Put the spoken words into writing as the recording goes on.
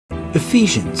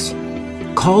Ephesians,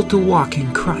 called to walk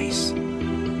in Christ.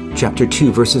 Chapter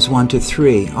 2, verses 1 to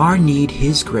 3, Our Need,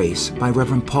 His Grace, by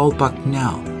Reverend Paul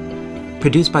Bucknell.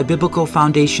 Produced by Biblical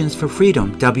Foundations for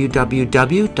Freedom,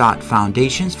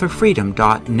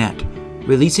 www.foundationsforfreedom.net,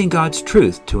 releasing God's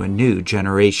truth to a new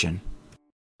generation.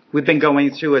 We've been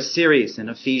going through a series in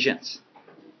Ephesians,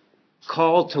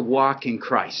 called to walk in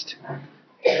Christ.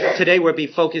 Today we'll be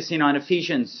focusing on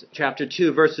Ephesians chapter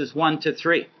 2, verses 1 to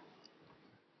 3.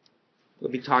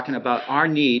 We'll be talking about our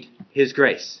need, His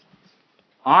grace.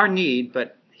 Our need,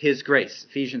 but His grace.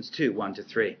 Ephesians 2, 1 to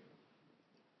 3.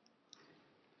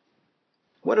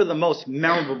 What are the most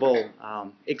memorable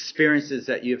experiences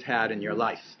that you've had in your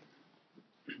life?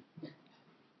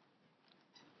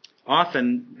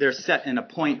 Often they're set in a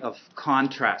point of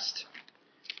contrast.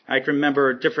 I can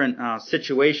remember different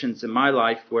situations in my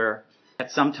life where at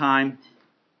some time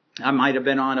I might have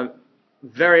been on a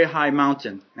very high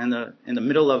mountain in the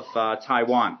middle of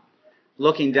Taiwan.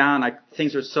 Looking down,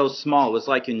 things were so small, it was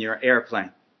like in your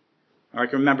airplane. Or I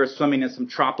can remember swimming in some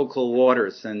tropical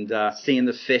waters and seeing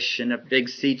the fish and a big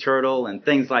sea turtle and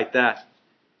things like that.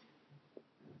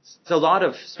 It's a lot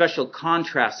of special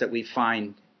contrasts that we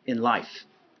find in life.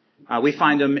 We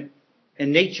find them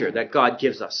in nature that God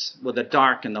gives us, with the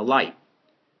dark and the light.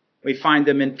 We find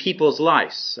them in people's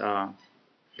lives,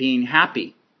 being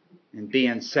happy and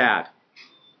being sad.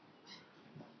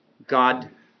 God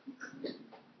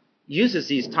uses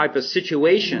these type of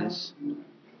situations,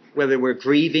 whether we're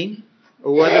grieving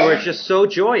or whether we're just so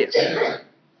joyous,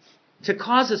 to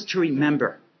cause us to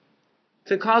remember,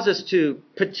 to cause us to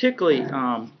particularly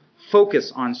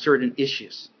focus on certain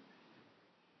issues,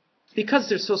 because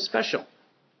they're so special.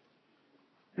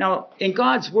 Now, in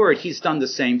God's Word, He's done the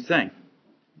same thing.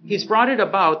 He's brought it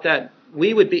about that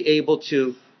we would be able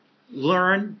to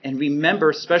learn and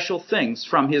remember special things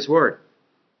from His Word.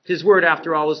 His Word,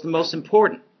 after all, is the most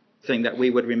important thing that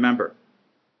we would remember.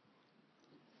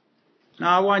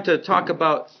 Now, I want to talk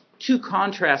about two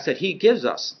contrasts that He gives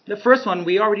us. The first one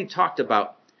we already talked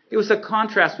about. It was a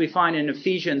contrast we find in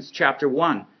Ephesians chapter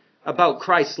 1 about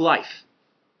Christ's life.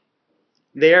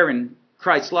 There in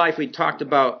Christ's life, we talked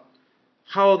about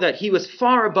how that He was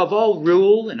far above all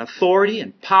rule and authority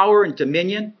and power and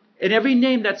dominion and every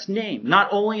name that's named,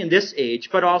 not only in this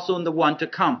age, but also in the one to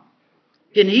come.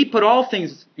 And He put all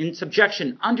things in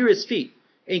subjection under His feet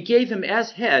and gave Him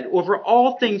as head over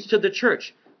all things to the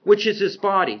church, which is His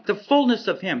body, the fullness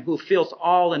of Him who fills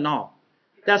all in all.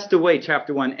 That's the way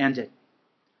chapter 1 ended.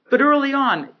 But early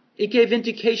on, it gave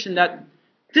indication that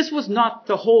this was not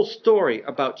the whole story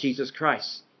about Jesus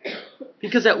Christ.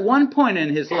 Because at one point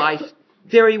in His life,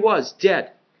 there He was,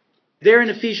 dead. There in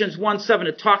Ephesians 1:7,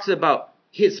 it talks about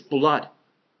His blood.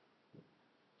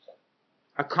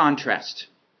 A contrast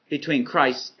between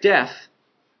Christ's death,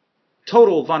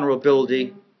 total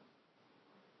vulnerability,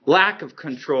 lack of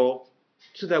control,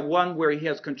 to that one where He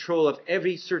has control of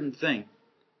every certain thing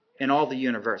in all the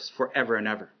universe forever and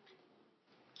ever.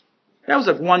 That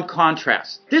was one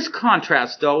contrast. This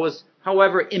contrast, though, was,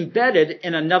 however, embedded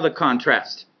in another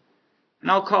contrast.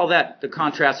 And I'll call that the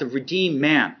contrast of redeemed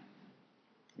man.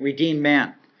 Redeemed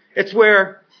man. It's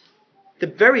where the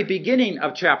very beginning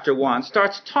of chapter 1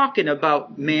 starts talking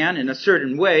about man in a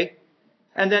certain way,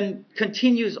 and then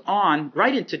continues on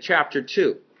right into chapter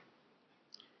 2.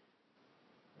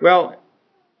 Well,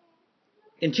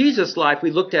 in Jesus' life,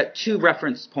 we looked at two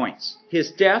reference points: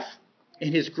 His death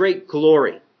and His great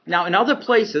glory. Now, in other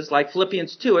places, like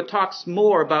Philippians 2, it talks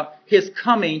more about His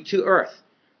coming to earth.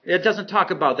 It doesn't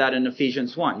talk about that in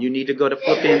Ephesians 1. You need to go to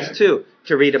Philippians 2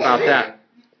 to read about that.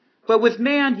 But with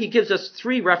man, He gives us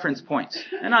three reference points,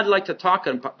 and I'd like to talk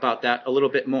about that a little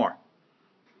bit more.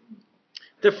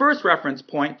 The first reference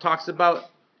point talks about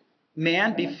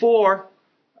man before,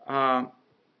 man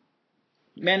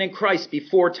in Christ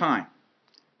before time.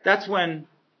 That's when,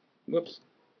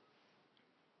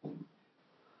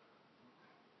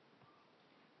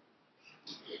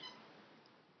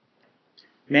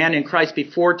 man in Christ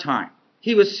before time.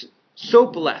 He was so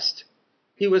blessed.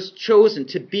 He was chosen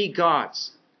to be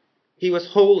God's. He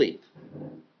was holy.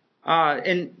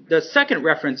 And the second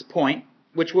reference point,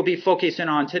 which we'll be focusing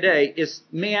on today, is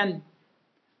man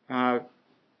in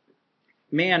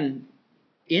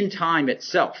time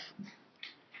itself.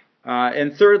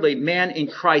 And thirdly, man in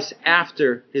Christ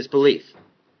after his belief.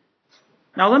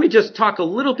 Now, let me just talk a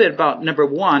little bit about number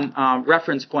one,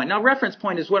 reference point. Now, reference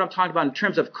point is what I'm talking about in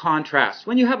terms of contrast.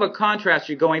 When you have a contrast,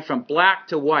 you're going from black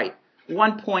to white,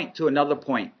 one point to another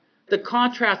point. The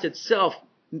contrast itself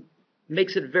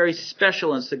makes it very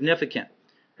special and significant.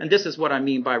 And this is what I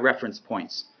mean by reference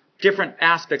points. Different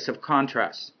aspects of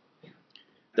contrast.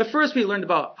 The first, we learned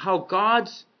about how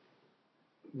God's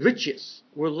riches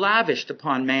were lavished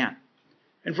upon man.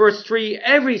 In verse 3,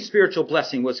 every spiritual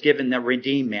blessing was given the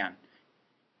redeemed man.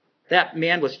 That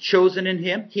man was chosen in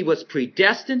him. He was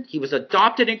predestined. He was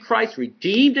adopted in Christ,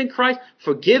 redeemed in Christ,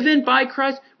 forgiven by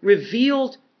Christ,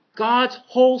 revealed God's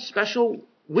whole special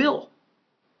will.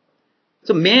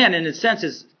 So man, in a sense,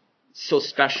 is so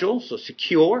special, so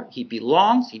secure. He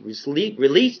belongs. He was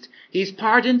released. He's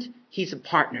pardoned. He's a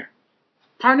partner.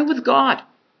 Partner with God.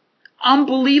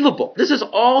 Unbelievable. This is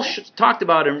all talked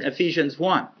about in Ephesians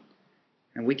 1.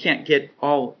 And we can't get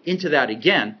all into that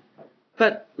again.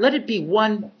 But let it be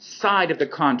one side of the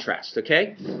contrast,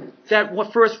 okay? That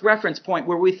first reference point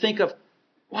where we think of,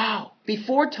 wow,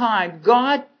 before time,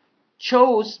 God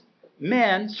chose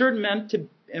men, certain men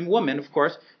and women, of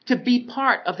course, to be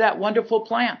part of that wonderful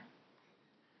plan.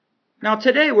 Now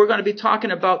today we're going to be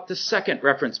talking about the second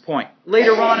reference point.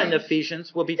 Later on in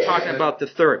Ephesians, we'll be talking about the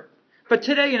third. But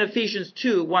today in Ephesians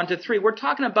 2, 1-3, we're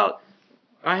talking about,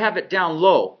 I have it down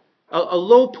low, a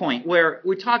low point where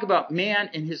we talk about man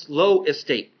in his low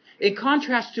estate. In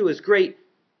contrast to his great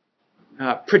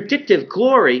predictive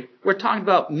glory, we're talking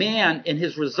about man in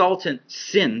his resultant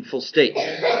sinful state.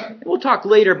 And we'll talk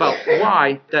later about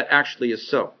why that actually is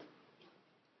so.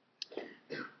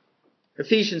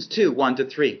 Ephesians 2,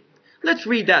 1-3. Let's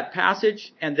read that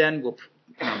passage and then we'll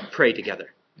pray together.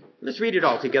 Let's read it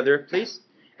all together, please.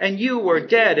 And you were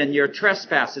dead in your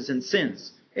trespasses and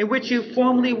sins, in which you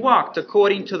formerly walked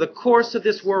according to the course of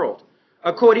this world,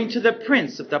 according to the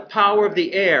prince of the power of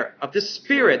the air, of the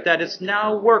spirit that is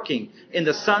now working in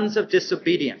the sons of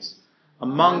disobedience.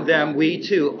 Among them we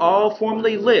too all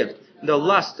formerly lived in the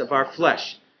lust of our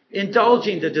flesh,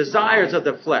 indulging the desires of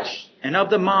the flesh and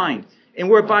of the mind, and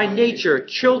were by nature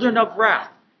children of wrath,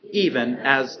 even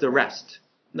as the rest.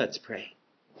 Let's pray.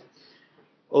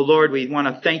 Oh Lord, we want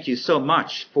to thank you so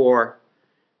much for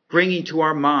bringing to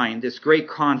our mind this great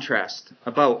contrast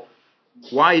about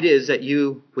why it is that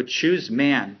you would choose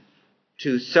man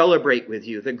to celebrate with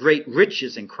you the great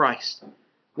riches in Christ,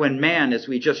 when man, as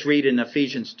we just read in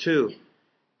Ephesians 2,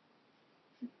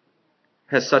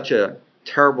 has such a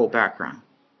terrible background.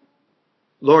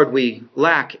 Lord, we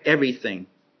lack everything.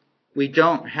 We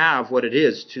don't have what it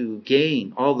is to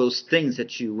gain all those things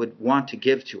that you would want to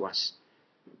give to us.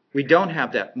 We don't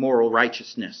have that moral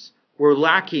righteousness. We're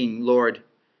lacking, Lord,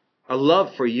 a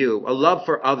love for you, a love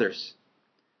for others.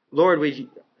 Lord, we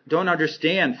don't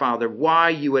understand, Father, why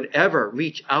you would ever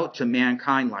reach out to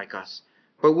mankind like us.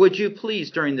 But would you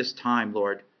please, during this time,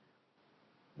 Lord,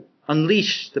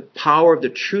 unleash the power of the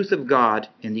truth of God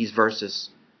in these verses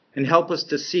and help us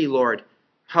to see, Lord,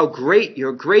 how great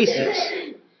your grace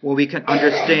is when we can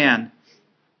understand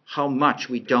how much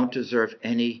we don't deserve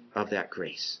any of that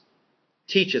grace.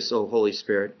 Teach us, O Holy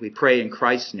Spirit. We pray in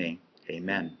Christ's name.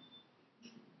 Amen.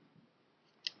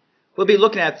 We'll be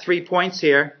looking at 3 points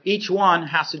here. Each one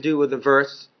has to do with a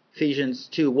verse. Ephesians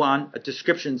 2:1, a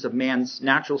description of man's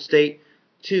natural state.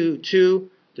 2:2,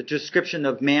 the description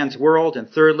of man's world. And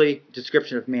thirdly,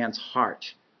 description of man's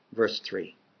heart. Verse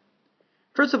 3.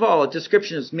 First of all, a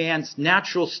description of man's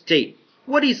natural state.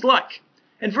 What he's like.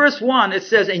 In verse 1, it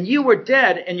says, and you were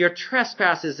dead in your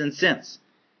trespasses and sins.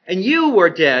 And you were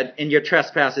dead in your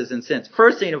trespasses and sins.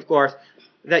 First thing, of course,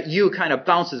 that you kind of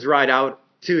bounces right out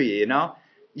to you, you know.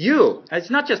 You. It's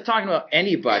not just talking about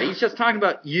anybody. It's just talking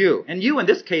about you. And you, in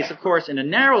this case, of course, in a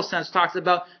narrow sense, talks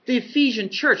about the Ephesian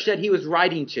church that he was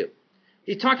writing to.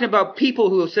 He's talking about people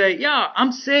who say, yeah,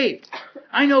 I'm saved.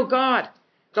 I know God.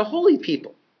 The holy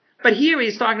people. But here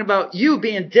he's talking about you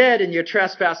being dead in your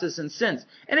trespasses and sins.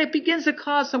 And it begins to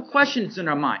cause some questions in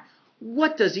our mind.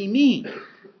 What does he mean?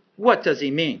 What does he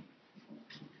mean?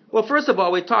 Well, first of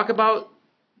all, we talk about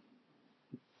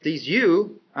these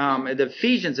the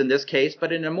Ephesians in this case,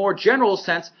 but in a more general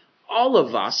sense, all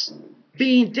of us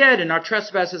being dead in our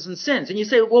trespasses and sins. And you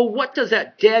say, well, what does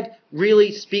that dead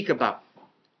really speak about?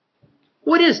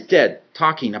 What is dead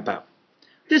talking about?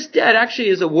 This dead actually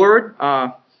is a word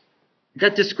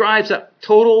that describes a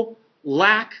total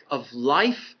lack of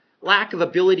life, lack of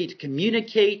ability to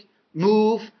communicate,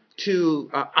 move, to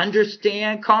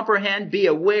understand, comprehend, be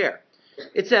aware.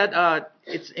 It's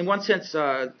in one sense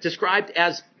described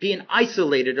as being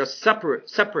isolated or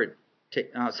separated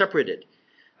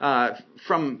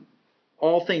from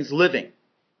all things living.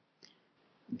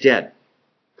 Dead.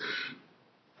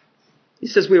 He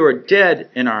says we were dead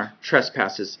in our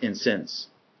trespasses and sins.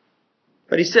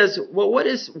 But he says, well,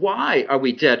 why are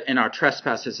we dead in our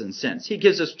trespasses and sins? He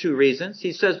gives us 2 reasons.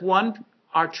 He says, 1,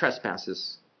 our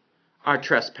trespasses. Our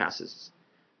trespasses.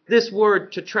 This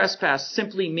word to trespass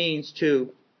simply means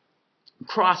to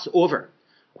cross over.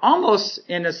 Almost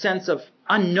in a sense of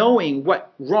unknowing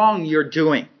what wrong you're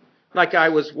doing. Like I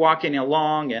was walking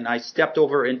along and I stepped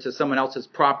over into someone else's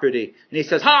property. And he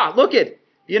says, "Ha, look it,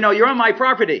 you're on my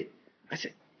property." I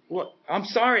said, "Well, I'm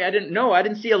sorry, I didn't know. I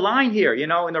didn't see a line here,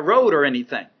 in the road or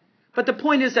anything." But the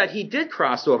point is that he did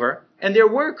cross over, and there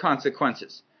were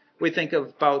consequences. We think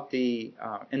about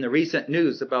in the recent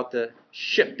news about the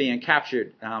ship being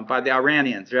captured by the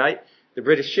Iranians, right? The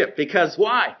British ship. Because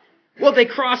why? Well, they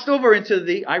crossed over into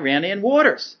the Iranian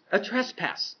waters. A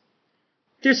trespass.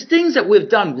 There's things that we've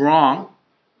done wrong,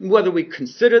 whether we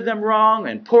consider them wrong,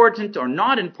 important, or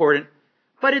not important.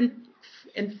 But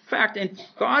in fact, in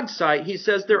God's sight, he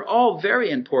says they're all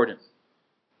very important.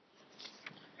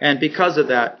 And because of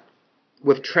that,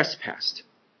 we've trespassed.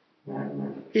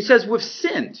 He says we've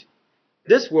sinned.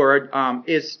 This word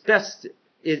is best.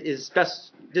 There's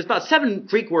about 7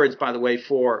 Greek words, by the way,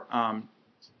 for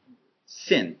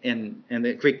sin in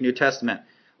the Greek New Testament.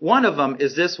 One of them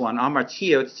is this one,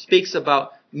 amartio. It speaks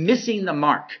about missing the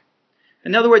mark.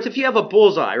 In other words, if you have a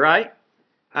bullseye, right?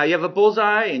 You have a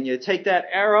bullseye and you take that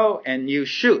arrow and you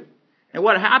shoot. And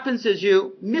what happens is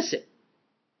you miss it.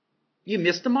 You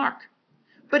miss the mark.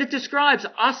 But it describes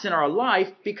us in our life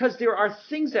because there are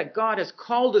things that God has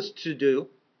called us to do,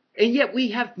 and yet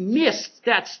we have missed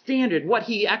that standard, what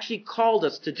he actually called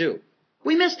us to do.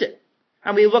 We missed it.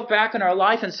 And we look back on our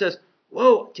life and says,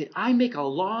 whoa, did I make a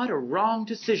lot of wrong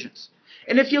decisions?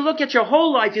 And if you look at your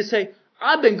whole life, you say,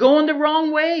 I've been going the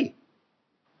wrong way.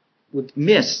 We've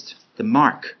missed the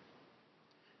mark.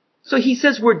 So he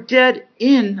says we're dead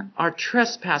in our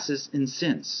trespasses and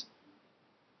sins.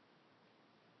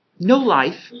 No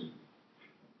life,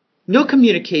 no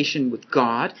communication with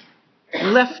God,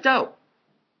 left out.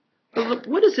 But look,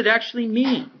 what does it actually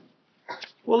mean?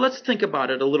 Well, let's think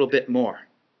about it a little bit more.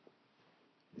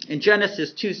 In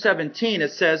Genesis 2:17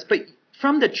 it says, "But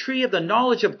from the tree of the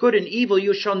knowledge of good and evil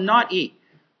you shall not eat.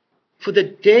 For the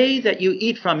day that you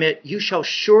eat from it, you shall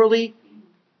surely,"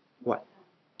 what?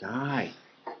 Die.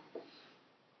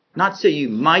 Not say you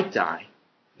might die.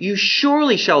 You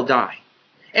surely shall die.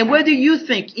 And whether you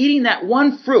think eating that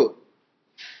one fruit,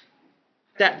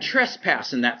 that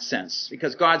trespass in that sense,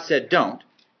 because God said don't,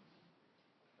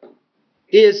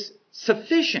 is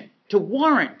sufficient to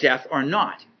warrant death or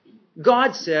not,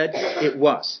 God said it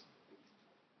was.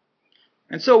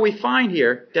 And so we find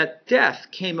here that death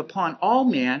came upon all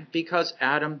man because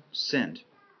Adam sinned.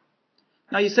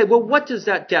 Now you say, well, what does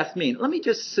that death mean? Let me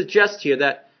just suggest here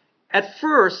that at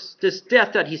first, this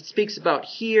death that he speaks about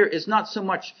here is not so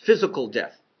much physical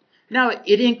death. Now,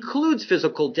 it includes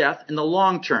physical death in the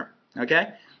long term,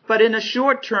 okay? But in the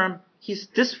short term,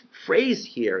 this phrase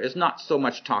here is not so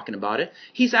much talking about it.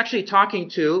 He's actually talking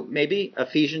to maybe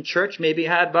Ephesian church, maybe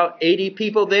had about 80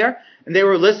 people there, and they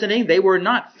were listening. They were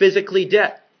not physically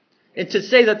dead. And to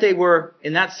say that they were,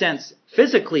 in that sense,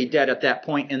 physically dead at that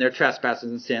point in their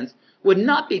trespasses and sins would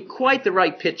not be quite the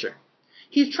right picture.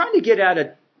 He's trying to get at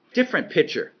a different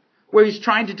picture, where he's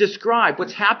trying to describe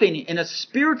what's happening in a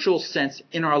spiritual sense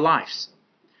in our lives,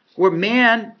 where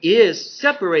man is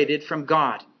separated from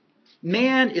God.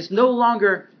 Man is no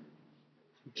longer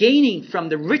gaining from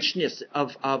the richness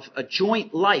of a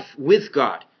joint life with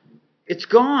God. It's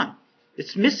gone.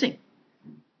 It's missing.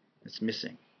 It's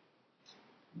missing.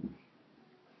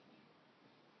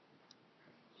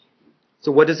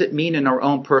 So what does it mean in our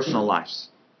own personal lives?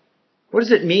 What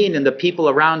does it mean in the people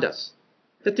around us?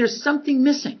 That there's something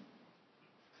missing.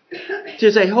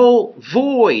 There's a whole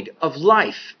void of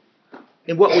life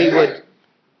in what we would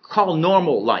call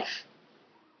normal life.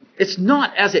 It's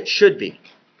not as it should be.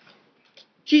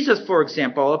 Jesus, for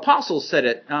example, apostles said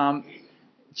it.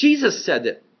 Jesus said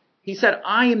it. He said,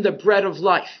 I am the bread of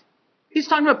life. He's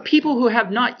talking about people who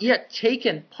have not yet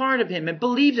taken part of him and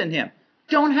believed in him.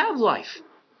 Don't have life.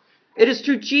 It is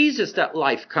through Jesus that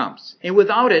life comes. And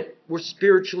without it, we're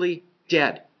spiritually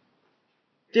dead.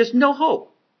 There's no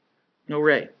hope. No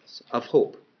rays of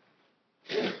hope.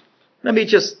 Let me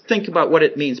just think about what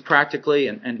it means practically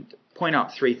and point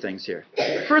out 3 things here.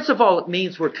 First of all, it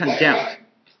means we're condemned.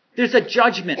 There's a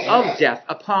judgment of death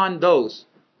upon those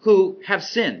who have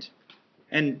sinned.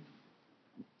 And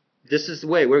this is the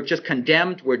way. We're just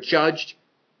condemned. We're judged.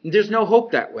 And there's no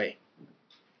hope that way.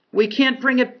 We can't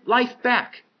bring life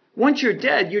back. Once you're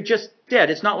dead, you're just dead.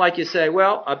 It's not like you say,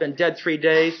 well, I've been dead 3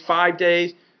 days, 5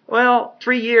 days. Well,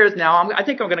 3 years now, I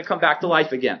think I'm going to come back to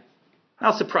life again.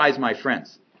 I'll surprise my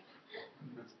friends.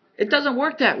 It doesn't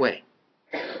work that way.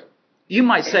 You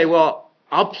might say, well,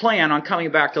 I'll plan on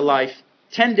coming back to life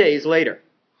 10 days later.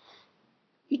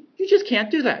 You just can't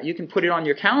do that. You can put it on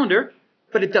your calendar,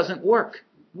 but it doesn't work.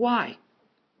 Why?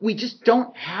 We just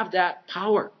don't have that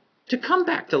power to come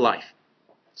back to life.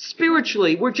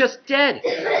 Spiritually, we're just dead.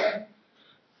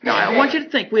 Now, I want you to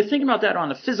think, we're thinking about that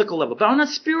on a physical level, but on a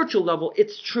spiritual level,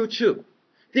 it's true too.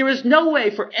 There is no way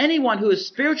for anyone who is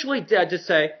spiritually dead to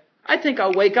say, I think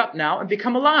I'll wake up now and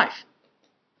become alive.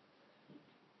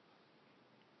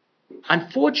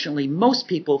 Unfortunately, most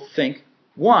people think,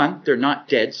 one, they're not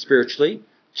dead spiritually.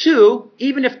 Two,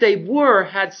 even if they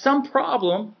had some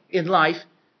problem in life,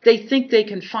 they think they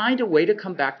can find a way to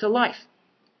come back to life.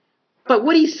 But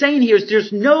what he's saying here is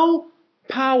there's no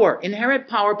power, inherent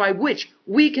power, by which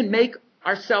we can make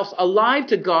ourselves alive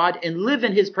to God and live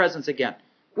in his presence again.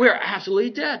 We're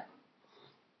absolutely dead.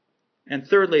 And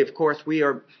thirdly, of course, we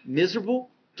are miserable,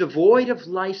 devoid of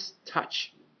life's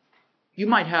touch. You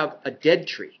might have a dead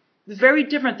tree. It's very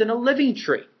different than a living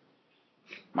tree.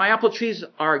 My apple trees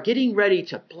are getting ready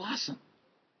to blossom.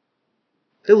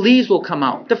 The leaves will come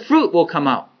out. The fruit will come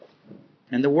out.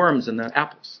 And the worms and the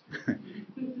apples.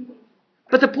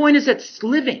 But the point is it's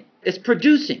living. It's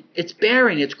producing. It's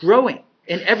bearing. It's growing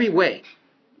in every way.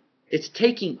 It's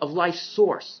taking of life's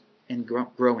source and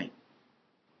growing.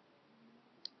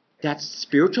 That's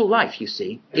spiritual life, you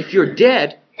see. If you're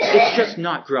dead, it's just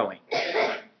not growing.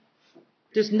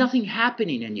 There's nothing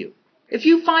happening in you. If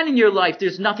you find in your life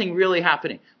there's nothing really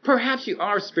happening, perhaps you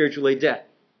are spiritually dead.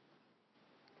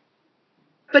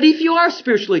 But if you are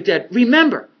spiritually dead,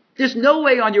 remember, there's no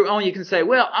way on your own you can say,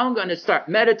 well, I'm going to start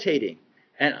meditating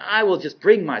and I will just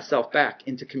bring myself back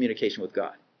into communication with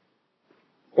God.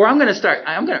 Or I'm going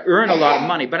to earn a lot of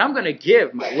money, but I'm going to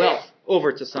give my wealth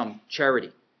over to some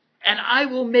charity. And I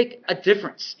will make a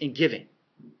difference in giving.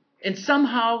 And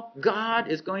somehow God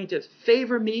is going to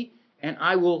favor me and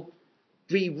I will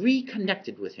be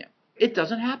reconnected with him. It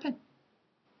doesn't happen.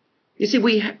 You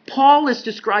see, Paul is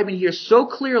describing here so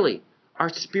clearly our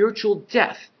spiritual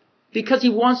death because he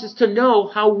wants us to know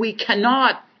how we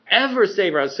cannot ever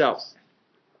save ourselves.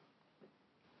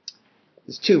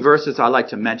 There's two verses I like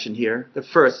to mention here. The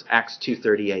first, Acts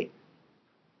 2:38.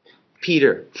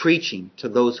 Peter preaching to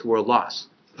those who are lost,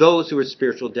 those who are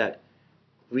spiritual dead.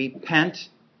 Repent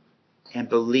and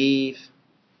believe,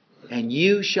 and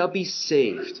you shall be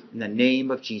saved in the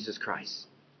name of Jesus Christ.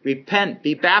 Repent,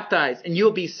 be baptized, and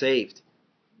you'll be saved.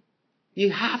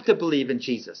 You have to believe in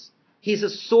Jesus. He's a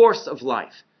source of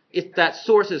life. If that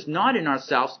source is not in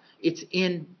ourselves, it's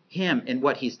in him and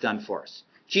what he's done for us.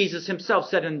 Jesus himself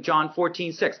said in John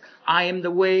 14:6, I am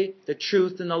the way, the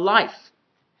truth, and the life.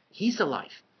 He's the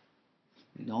life.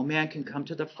 No man can come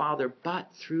to the Father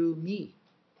but through me.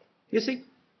 You see,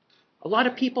 a lot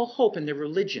of people hope in their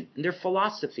religion, in their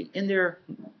philosophy, in their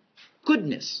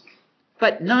goodness.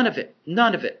 But none of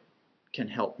it can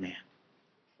help man.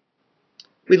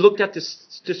 We looked at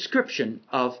this description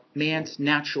of man's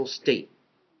natural state.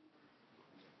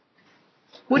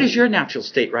 What is your natural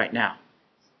state right now?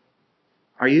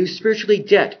 Are you spiritually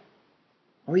dead?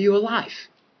 Or are you alive?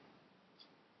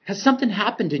 Has something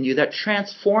happened in you that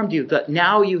transformed you, that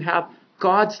now you have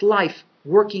God's life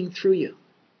working through you?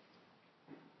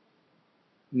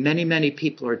 Many, many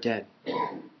people are dead.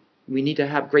 We need to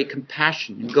have great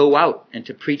compassion and go out and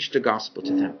to preach the gospel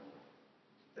to them.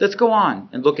 Let's go on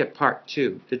and look at part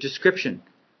 2, the description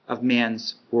of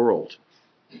man's world.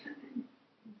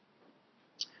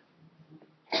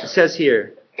 It says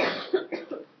here,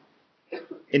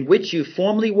 in which you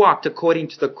formerly walked according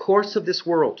to the course of this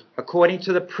world, according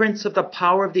to the prince of the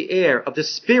power of the air, of the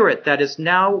spirit that is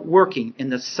now working in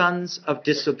the sons of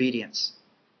disobedience.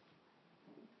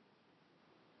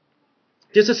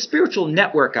 There's a spiritual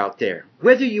network out there,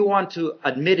 whether you want to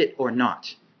admit it or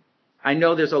not. I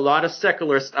know there's a lot of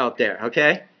secularists out there,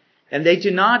 okay? And they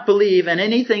do not believe in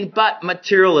anything but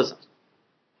materialism.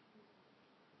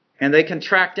 And they can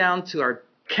track down to our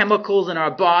chemicals in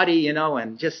our body,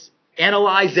 and just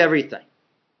analyze everything.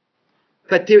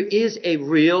 But there is a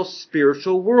real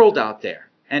spiritual world out there.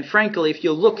 And frankly, if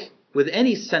you look with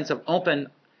any sense of open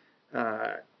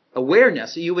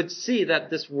awareness, you would see that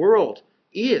this world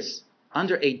is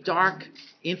under a dark,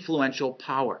 influential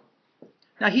power.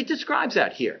 Now, he describes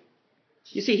that here.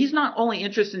 You see, he's not only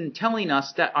interested in telling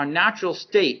us that our natural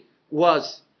state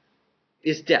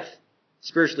is death,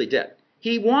 spiritually dead.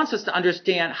 He wants us to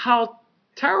understand how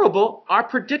terrible our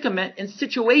predicament and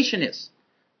situation is.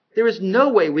 There is no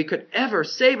way we could ever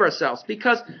save ourselves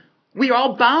because we are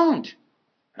all bound.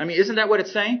 I mean, isn't that what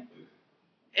it's saying?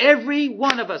 Every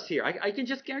one of us here, I can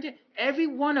just guarantee it, every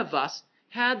one of us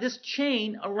had this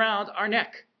chain around our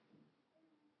neck.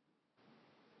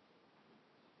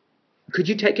 Could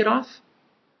you take it off?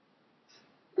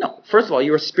 No. First of all,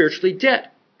 you were spiritually dead.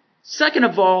 Second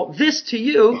of all, this to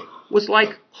you was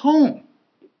like home.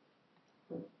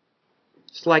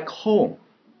 It's like home.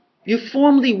 You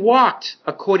formerly walked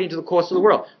according to the course of the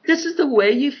world. This is the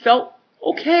way you felt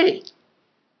okay.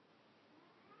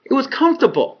 It was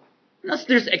comfortable. Unless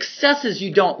there's excesses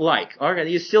you don't like. Okay,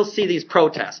 you still see these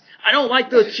protests. I don't like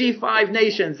those G5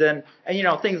 nations and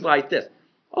things like this.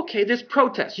 Okay, there's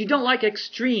protests. You don't like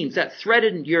extremes that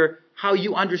threaten how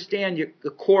you understand the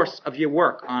course of your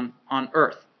work on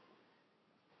earth.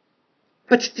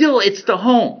 But still, it's the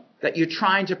home that you're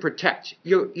trying to protect,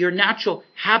 your natural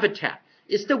habitat.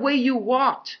 It's the way you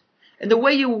walked. And the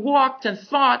way you walked and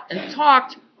thought and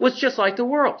talked was just like the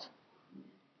world.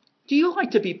 Do you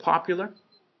like to be popular?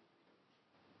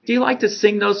 Do you like to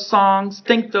sing those songs,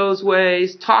 think those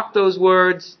ways, talk those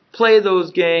words, play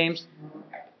those games,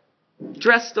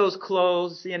 dress those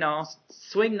clothes,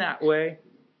 swing that way,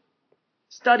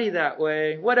 study that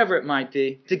way, whatever it might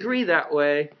be, degree that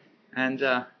way, and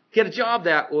get a job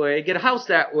that way, get a house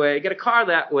that way, get a car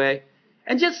that way,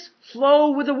 and just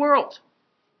flow with the world?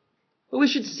 But we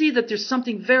should see that there's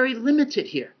something very limited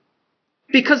here.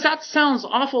 Because that sounds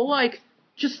awful like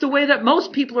just the way that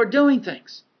most people are doing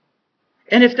things.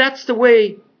 And if that's the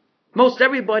way most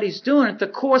everybody's doing it, the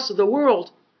course of the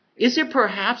world, is it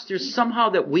perhaps there's somehow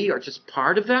that we are just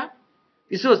part of that?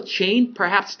 Is those chain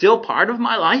perhaps still part of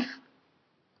my life?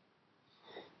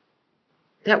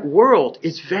 That world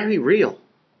is very real.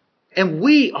 And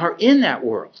we are in that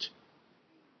world.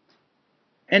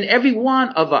 And every one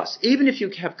of us, even if you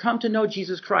have come to know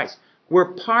Jesus Christ,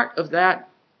 we're part of that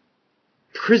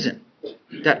prison,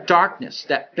 that darkness,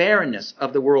 that barrenness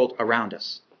of the world around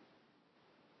us.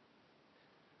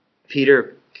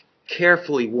 Peter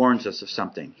carefully warns us of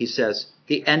something. He says,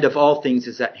 the end of all things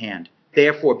is at hand.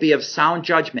 Therefore, be of sound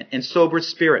judgment and sober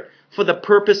spirit for the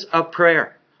purpose of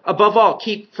prayer. Above all,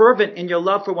 keep fervent in your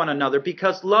love for one another,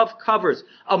 because love covers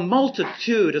a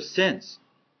multitude of sins.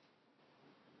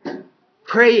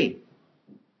 Praying,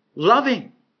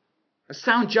 loving, a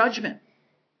sound judgment.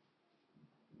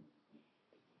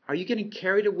 Are you getting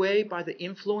carried away by the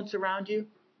influence around you?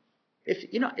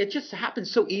 It just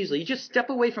happens so easily. You just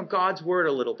step away from God's word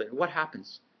a little bit. What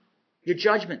happens? Your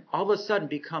judgment all of a sudden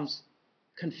becomes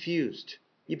confused.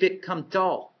 You become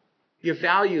dull. Your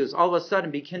values all of a sudden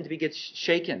begin to get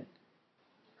shaken.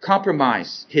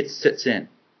 Compromise sits in.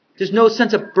 There's no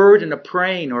sense of burden of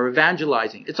praying or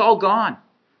evangelizing. It's all gone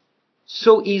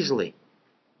so easily.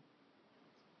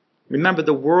 Remember,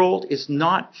 the world is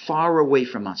not far away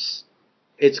from us.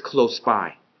 It's close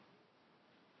by.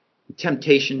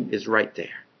 Temptation is right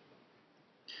there.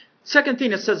 Second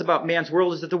thing it says about man's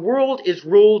world is that the world is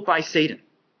ruled by Satan.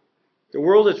 The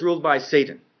world is ruled by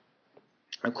Satan,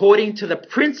 according to the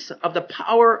prince of the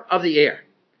power of the air.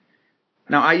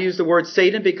 Now, I use the word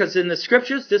Satan because in the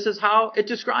scriptures, this is how it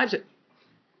describes it.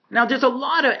 Now, there's a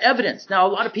lot of evidence. Now,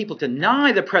 a lot of people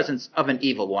deny the presence of an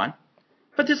evil one,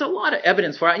 but there's a lot of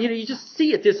evidence for it. You just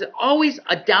see it. There's always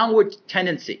a downward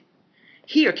tendency.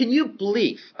 Here, can you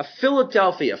believe a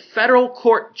Philadelphia federal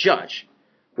court judge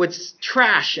would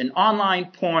trash an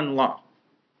online porn law?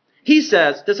 He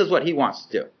says this is what he wants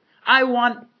to do. I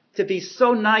want to be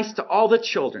so nice to all the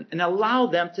children and allow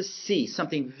them to see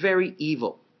something very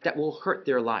evil that will hurt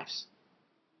their lives.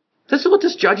 This is what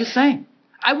this judge is saying.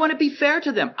 I want to be fair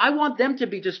to them. I want them to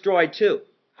be destroyed too.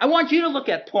 I want you to look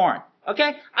at porn,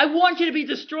 okay? I want you to be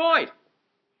destroyed.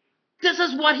 This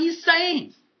is what he's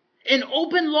saying. In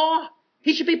open law,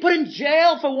 he should be put in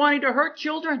jail for wanting to hurt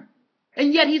children.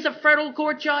 And yet he's a federal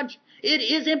court judge. It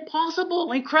is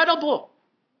impossible, incredible.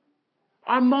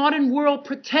 Our modern world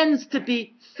pretends to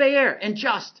be fair and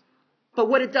just. But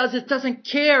what it does, it doesn't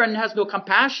care and has no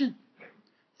compassion.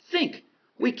 Think,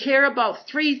 we care about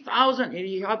 3,000,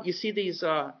 you see these,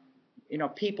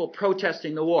 people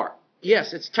protesting the war.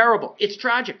 Yes, it's terrible. It's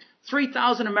tragic.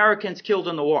 3,000 Americans killed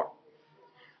in the war.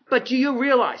 But do you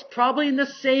realize, probably in the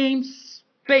same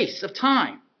space of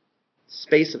time,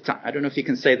 I don't know if you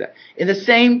can say that, in the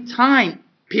same time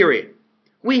period,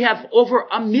 we have over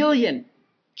 1 million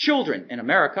children in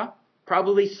America,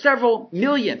 probably several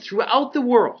million throughout the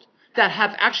world, that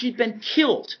have actually been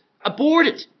killed,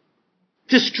 aborted,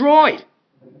 destroyed.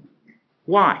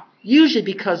 Why? Usually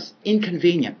because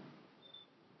inconvenient.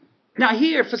 Now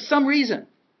here, for some reason,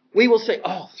 we will say,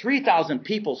 3,000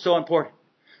 people, so important.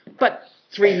 But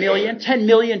 3 million, 10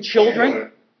 million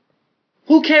children,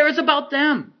 who cares about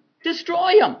them?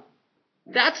 Destroy them.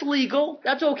 That's legal.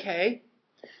 That's okay.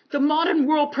 The modern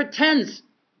world pretends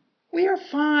we are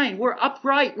fine. We're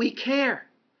upright. We care.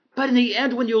 But in the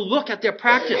end, when you look at their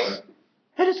practice,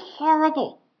 it is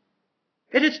horrible.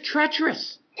 It is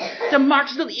treacherous. The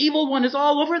marks of the evil one is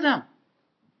all over them.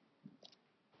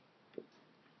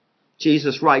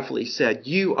 Jesus rightfully said,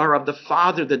 you are of the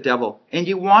father, the devil, and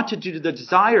you want to do the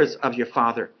desires of your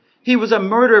father. He was a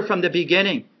murderer from the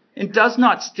beginning and does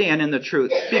not stand in the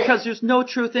truth because there's no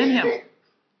truth in him.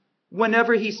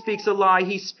 Whenever he speaks a lie,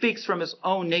 he speaks from his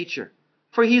own nature.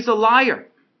 For he's a liar,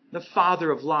 the father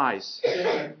of lies.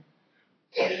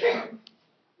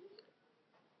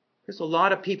 There's a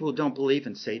lot of people who don't believe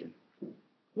in Satan.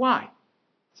 Why?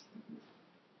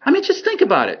 I mean, just think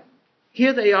about it.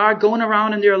 Here they are going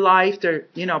around in their life. They're,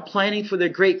 planning for their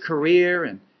great career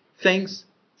and things.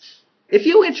 If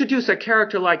you introduce a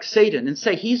character like Satan and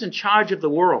say he's in charge of the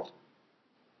world,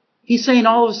 he's saying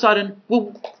all of a sudden,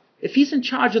 well, if he's in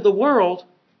charge of the world,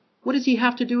 what does he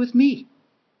have to do with me?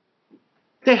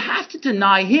 They have to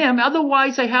deny him.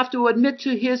 Otherwise, they have to admit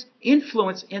to his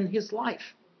influence in his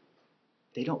life.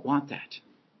 They don't want that.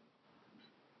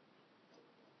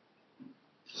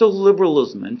 So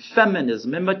liberalism and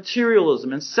feminism and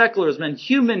materialism and secularism and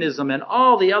humanism and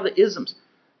all the other isms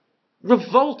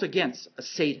revolt against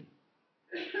Satan.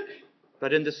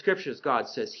 But in the scriptures, God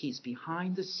says he's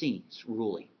behind the scenes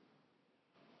ruling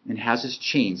and has his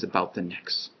chains about the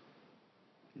necks.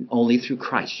 And only through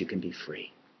Christ you can be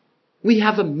free. We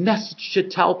have a message to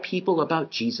tell people about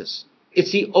Jesus.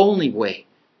 It's the only way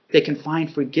they can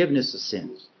find forgiveness of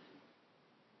sins.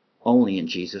 Only in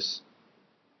Jesus.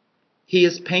 He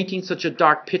is painting such a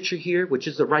dark picture here, which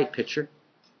is the right picture,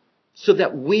 so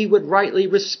that we would rightly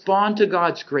respond to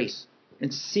God's grace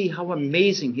and see how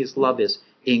amazing his love is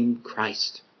in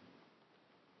Christ.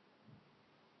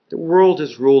 The world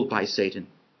is ruled by Satan.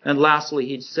 And lastly,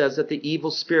 he says that the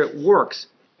evil spirit works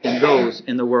in those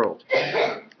in the world.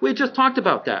 We just talked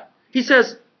about that. He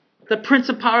says, the prince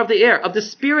and power of the air, of the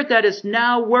spirit that is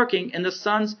now working in the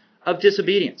sons of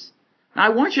disobedience. Now, I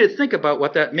want you to think about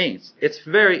what that means. It's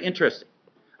very interesting.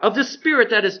 Of the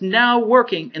spirit that is now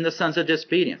working in the sons of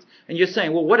disobedience. And you're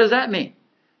saying, well, what does that mean?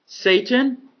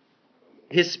 Satan,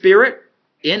 his spirit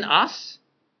in us?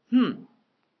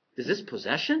 Is this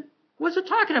possession? What's it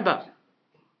talking about?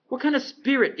 What kind of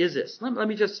spirit is this? Let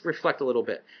me just reflect a little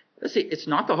bit. Let's see, it's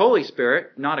not the Holy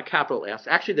Spirit, not a capital S.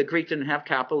 Actually, the Greek didn't have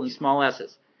capital and small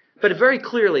s's. But very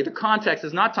clearly, the context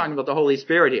is not talking about the Holy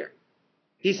Spirit here.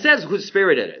 He says whose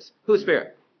spirit it is. Whose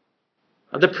spirit?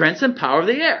 Of the prince and power of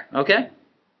the air, okay?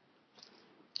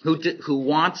 Who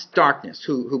wants darkness,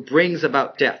 who brings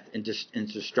about death and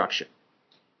destruction.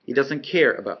 He doesn't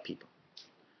care about people.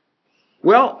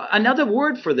 Well, another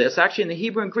word for this, actually in the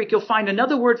Hebrew and Greek, you'll find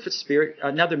another word for spirit,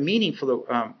 another meaning for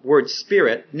the word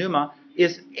spirit, pneuma,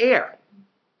 is air.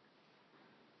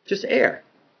 Just air.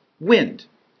 Wind.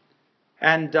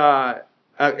 And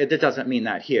it doesn't mean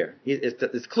that here.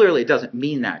 It clearly doesn't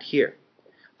mean that here.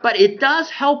 But it does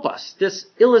help us. This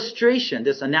illustration,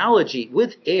 this analogy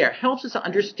with air, helps us to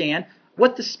understand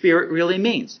what the spirit really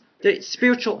means. The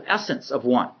spiritual essence of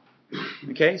one.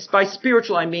 Okay? By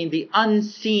spiritual, I mean the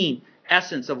unseen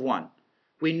essence of one.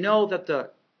 We know that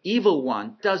the evil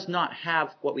one does not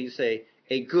have what we say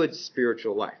a good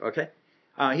spiritual life. Okay?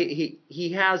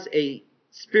 He has a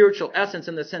spiritual essence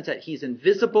in the sense that he's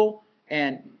invisible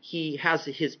and he has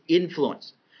his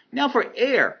influence. Now for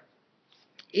air,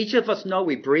 each of us know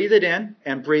we breathe it in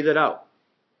and breathe it out.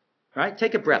 Right?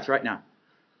 Take a breath right now.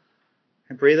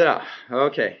 And breathe it out.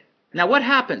 Okay. Now what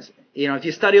happens? If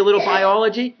you study a little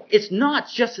biology, it's not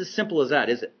just as simple as that,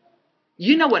 is it?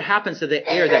 You know what happens to the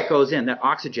air that goes in, that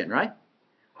oxygen, right?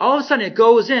 All of a sudden it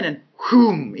goes in and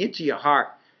whoom, into your heart,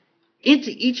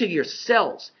 into each of your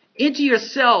cells. Into your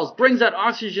cells, brings that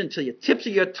oxygen to your tips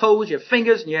of your toes, your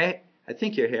fingers, and I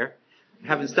think your hair. I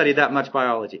haven't studied that much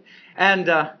biology. And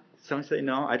some say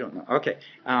no, I don't know. Okay.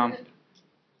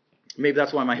 Maybe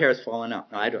that's why my hair is falling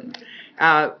out. No, I don't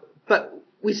know. But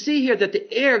we see here that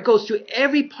the air goes to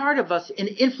every part of us and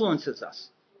influences us.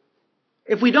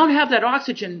 If we don't have that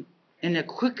oxygen in a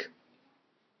quick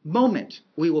moment,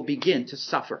 we will begin to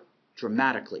suffer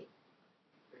dramatically.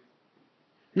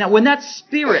 Now, when that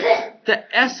spirit,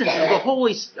 the essence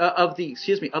of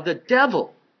the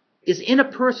devil, is in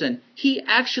a person, he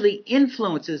actually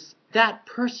influences that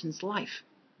person's life,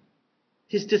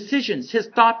 his decisions, his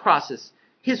thought process,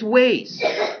 his ways.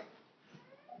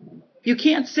 You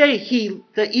can't say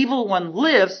the evil one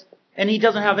lives and he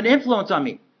doesn't have an influence on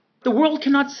me. The world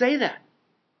cannot say that.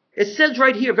 It says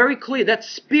right here very clearly that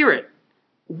spirit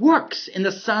works in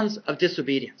the sons of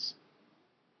disobedience.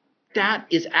 That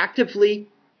is actively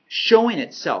showing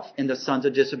itself in the sons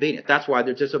of disobedience. That's why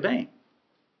they're disobeying.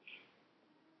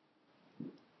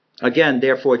 Again,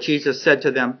 therefore, Jesus said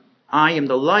to them, I am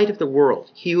the light of the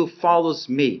world. He who follows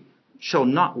me shall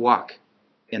not walk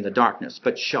in the darkness,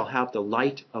 but shall have the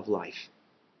light of life.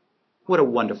 What a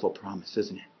wonderful promise,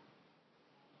 isn't it?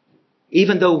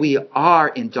 Even though we are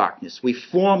in darkness, we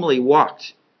formerly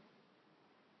walked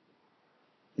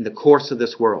in the course of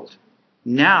this world.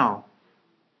 Now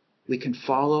we can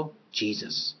follow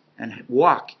Jesus and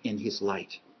walk in his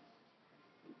light.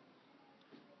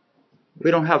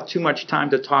 We don't have too much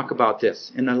time to talk about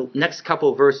this. In the next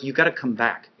couple of verses, you've got to come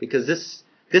back because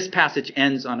this passage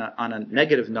ends on a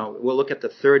negative note. We'll look at the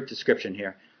third description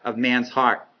here of man's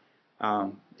heart.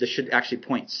 This should actually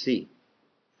point C,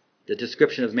 the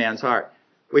description of man's heart.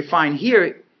 We find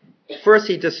here, first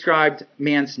he described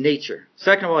man's nature.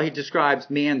 Second of all, he describes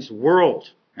man's world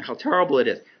and how terrible it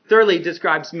is. Thirdly, he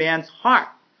describes man's heart.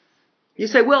 You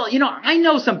say, well, I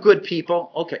know some good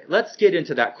people. Okay, let's get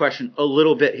into that question a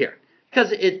little bit here.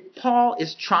 Because Paul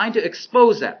is trying to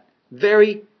expose that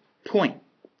very point.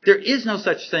 There is no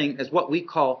such thing as what we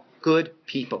call good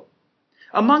people.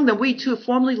 Among them, we too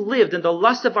formerly lived in the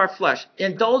lust of our flesh,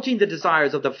 indulging the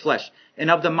desires of the flesh and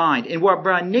of the mind, and were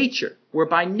by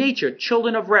nature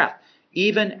children of wrath,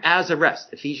 even as the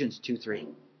rest. Ephesians 2:3.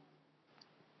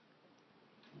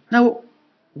 Now,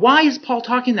 why is Paul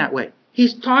talking that way?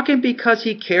 He's talking because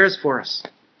he cares for us.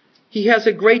 He has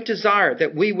a great desire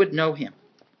that we would know him.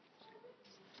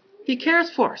 He cares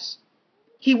for us.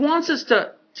 He wants us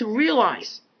to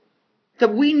realize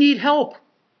that we need help.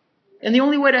 And the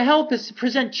only way to help is to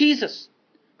present Jesus.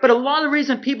 But a lot of the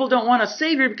reason people don't want a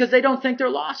Savior because they don't think they're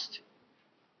lost.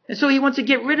 And so he wants to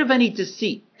get rid of any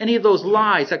deceit, any of those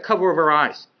lies that cover over our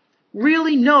eyes.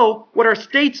 Really know what our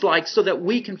state's like so that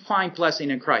we can find blessing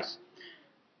in Christ.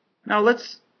 Now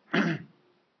let's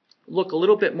look a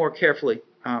little bit more carefully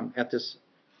at this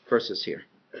verses here.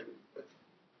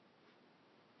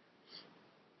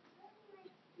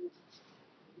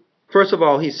 First of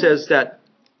all, he says that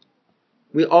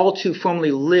we all too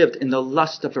formerly lived in the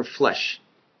lust of our flesh,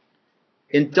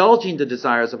 indulging the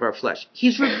desires of our flesh.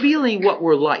 He's revealing what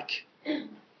we're like.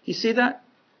 You see that?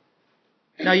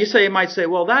 Now you might say,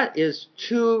 well, that is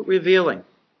too revealing.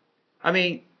 I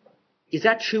mean, is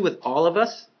that true with all of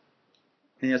us?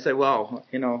 And you say, well,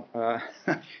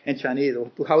 in Chinese,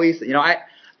 how is it? I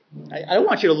don't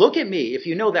want you to look at me if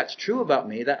you know that's true about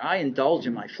me, that I indulge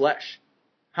in my flesh.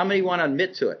 How many want to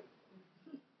admit to it?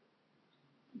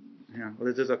 Yeah,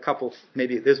 well, there's a couple,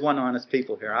 maybe there's one honest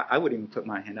people here. I wouldn't even put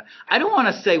my hand up. I don't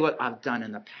want to say what I've done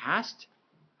in the past.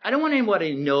 I don't want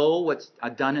anybody to know what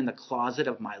I've done in the closet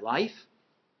of my life.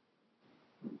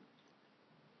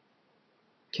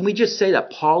 Can we just say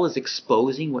that Paul is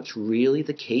exposing what's really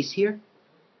the case here?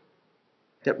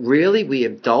 That really we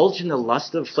indulge in the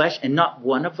lust of the flesh and not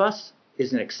one of us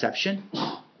is an exception?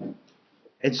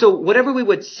 And so whatever we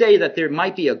would say that there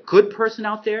might be a good person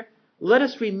out there, let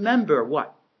us remember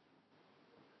what?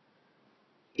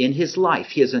 In his life,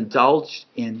 he has indulged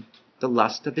in the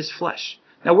lust of his flesh.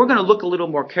 Now, we're going to look a little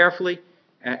more carefully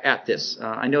at this.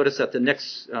 I notice that the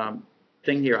next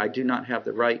thing here, I do not have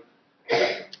the right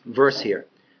verse here.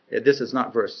 This is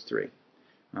not verse 3.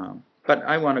 But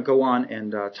I want to go on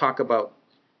and talk about,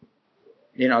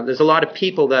 there's a lot of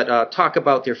people that talk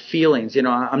about their feelings.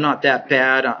 I'm not that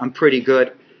bad. I'm pretty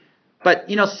good. But,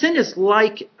 sin is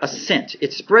like a scent.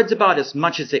 It spreads about as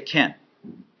much as it can.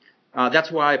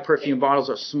 That's why perfume bottles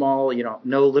are small,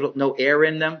 no air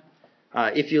in them.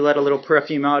 If you let a little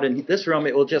perfume out in this room,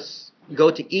 it will just go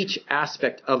to each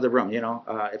aspect of the room.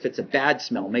 If it's a bad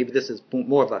smell, maybe this is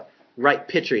more of a right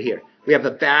picture here. We have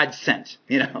a bad scent,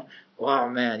 Wow,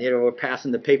 man, we're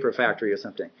passing the paper factory or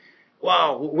something.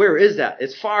 Wow, where is that?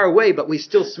 It's far away, but we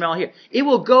still smell here. It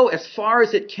will go as far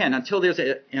as it can until there's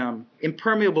an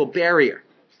impermeable barrier.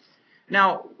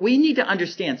 Now, we need to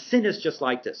understand sin is just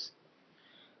like this.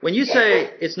 When you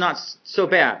say it's not so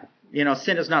bad,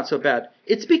 sin is not so bad,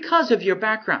 it's because of your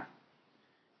background.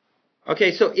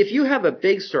 Okay, so if you have a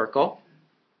big circle,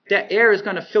 that air is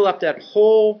going to fill up that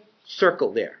whole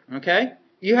circle there, okay?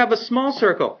 You have a small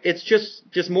circle. It's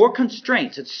just more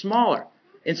constraints. It's smaller.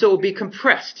 And so it will be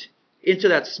compressed into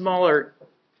that smaller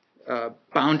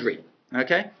boundary,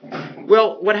 okay?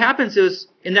 Well, what happens is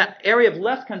in that area of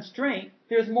less constraint,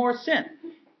 there's more sin.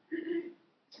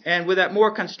 And with that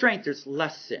more constraint, there's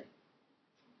less sin.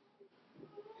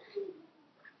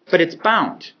 But it's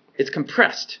bound. It's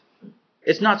compressed.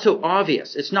 It's not so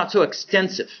obvious. It's not so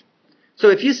extensive. So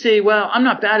if you say, well, I'm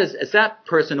not bad as that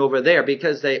person over there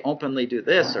because they openly do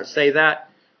this or say that,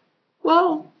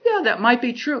 well, yeah, that might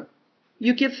be true.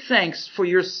 You give thanks for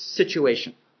your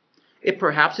situation. It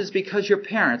perhaps is because your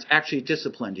parents actually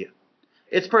disciplined you.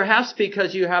 It's perhaps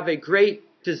because you have a great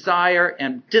desire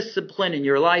and discipline in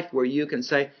your life where you can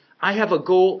say, I have a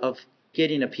goal of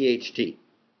getting a PhD.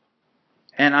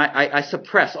 And I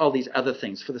suppress all these other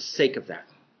things for the sake of that.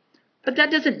 But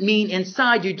that doesn't mean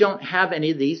inside you don't have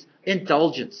any of these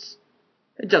indulgence.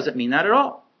 It doesn't mean that at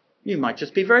all. You might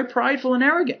just be very prideful and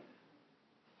arrogant.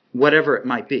 Whatever it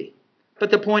might be.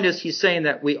 But the point is he's saying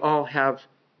that we all have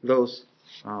those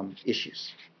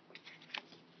issues.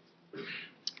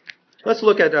 Let's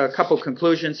look at a couple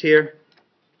conclusions here.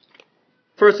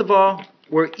 First of all,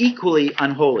 we're equally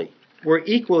unholy. We're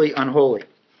equally unholy.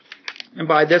 And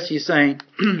by this he's saying,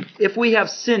 if we have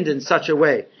sinned in such a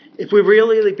way, if we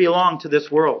really belong to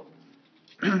this world,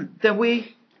 then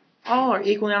we all are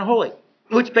equally unholy.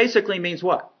 Which basically means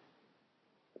what?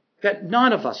 That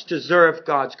none of us deserve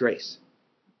God's grace.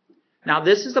 Now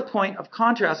this is the point of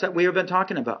contrast that we have been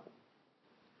talking about.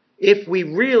 If we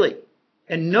really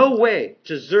in no way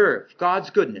deserve God's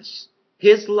goodness,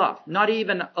 His love, not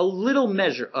even a little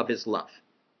measure of His love,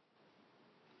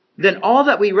 then all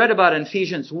that we read about in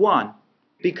Ephesians 1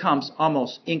 becomes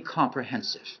almost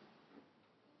incomprehensive.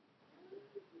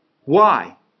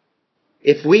 Why?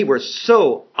 If we were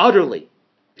so utterly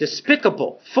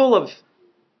despicable, full of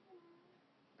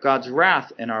God's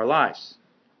wrath in our lives,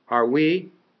 are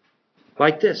we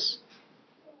like this?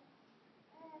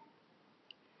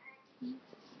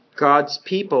 God's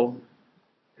people,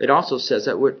 it also says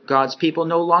that God's people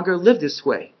no longer live this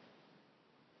way.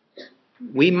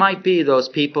 We might be those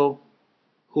people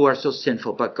who are so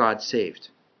sinful, but God saved.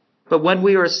 But when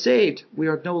we are saved, we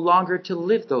are no longer to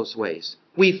live those ways.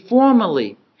 We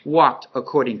formerly walked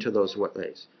according to those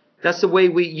ways. That's the way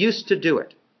we used to do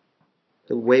it.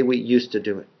 The way we used to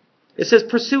do it. It says,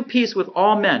 pursue peace with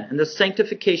all men and the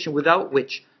sanctification without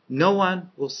which no one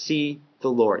will see the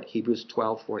Lord. Hebrews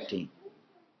 12:14.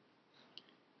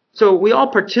 So we all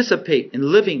participate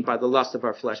in living by the lust of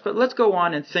our flesh. But let's go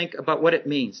on and think about what it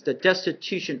means, the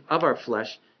destitution of our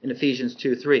flesh in Ephesians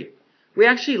 2:3. We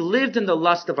actually lived in the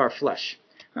lust of our flesh.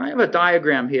 Now, I have a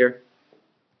diagram here,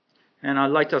 and I'd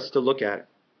like us to look at it.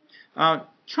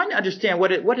 Trying to understand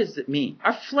what does it mean.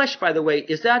 Our flesh, by the way,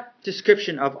 is that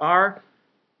description of our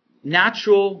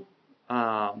natural,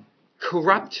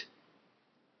 corrupt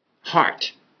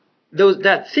heart.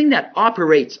 That thing that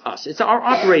operates us. It's our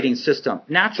operating system,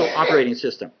 natural operating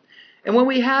system. And when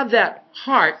we have that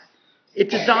heart, it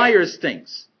desires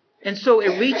things. And so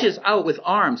it reaches out with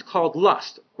arms called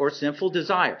lust or sinful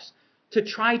desires to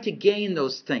try to gain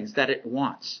those things that it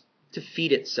wants, to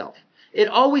feed itself. It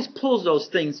always pulls those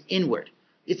things inward.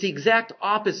 It's the exact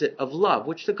opposite of love,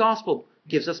 which the gospel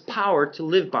gives us power to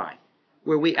live by,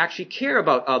 where we actually care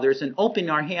about others and open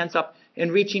our hands up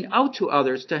and reaching out to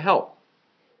others to help.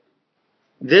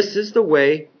 This is the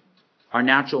way our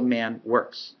natural man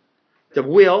works. The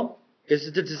will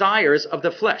is the desires of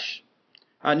the flesh.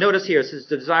 Notice here, it says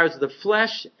the desires of the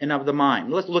flesh and of the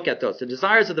mind. Let's look at those. The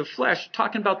desires of the flesh,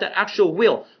 talking about that actual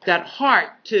will, that heart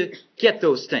to get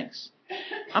those things.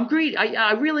 I'm greedy.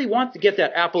 I really want to get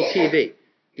that Apple TV.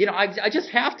 You know, I just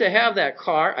have to have that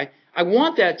car. I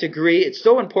want that degree. It's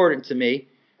so important to me.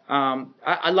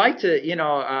 I like to,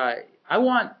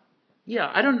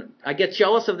 I get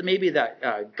jealous of maybe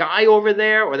that guy over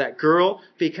there or that girl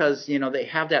because, they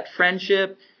have that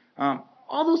friendship.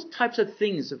 All those types of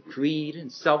things of greed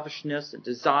and selfishness and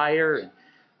desire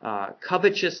and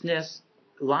covetousness,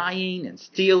 lying and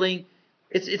stealing.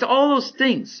 It's all those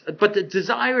things. But the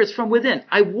desire is from within.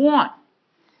 I want.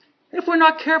 If we're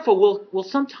not careful,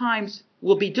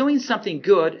 we'll be doing something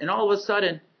good and all of a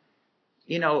sudden,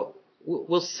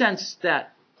 we'll sense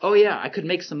that, oh yeah, I could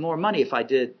make some more money if I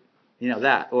did,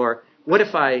 that. Or what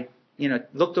if I,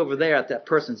 looked over there at that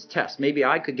person's test? Maybe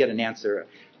I could get an answer.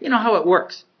 You know how it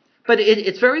works. But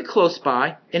it's very close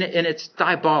by, and it's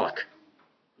diabolic.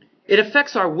 It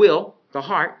affects our will, the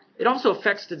heart. It also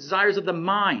affects the desires of the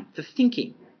mind, the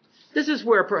thinking. This is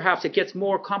where perhaps it gets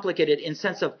more complicated in the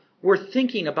sense of we're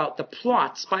thinking about the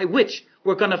plots by which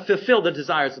we're going to fulfill the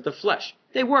desires of the flesh.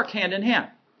 They work hand in hand.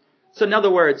 So in other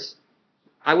words,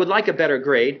 I would like a better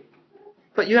grade,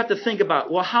 but you have to think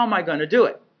about, well, how am I going to do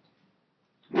it?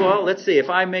 Well, let's see.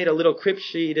 If I made a little crib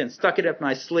sheet and stuck it up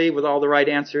my sleeve with all the right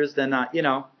answers, then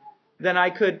I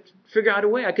could figure out a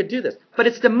way I could do this. But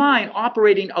it's the mind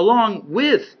operating along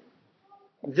with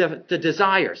the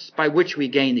desires by which we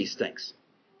gain these things.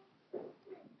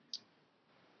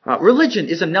 Religion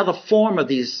is another form of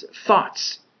these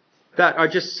thoughts that are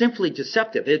just simply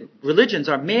deceptive. Religions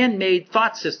are man-made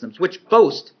thought systems which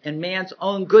boast in man's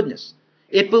own goodness.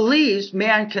 It believes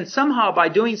man can somehow, by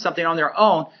doing something on their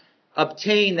own,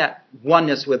 obtain that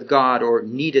oneness with God or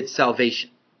needed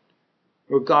salvation.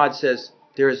 Where God says,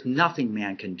 there is nothing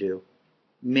man can do.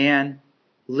 Man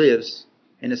lives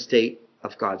in a state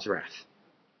of God's wrath.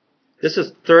 This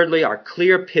is thirdly our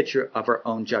clear picture of our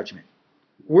own judgment.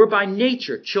 We're by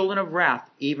nature children of wrath,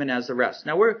 even as the rest.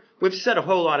 Now we've said a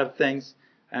whole lot of things,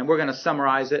 and we're going to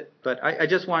summarize it, but I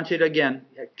just want you to, again,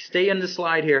 stay in the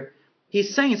slide here.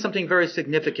 He's saying something very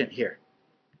significant here.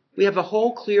 We have a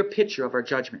whole clear picture of our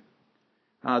judgment.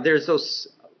 There's those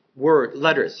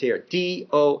letters here,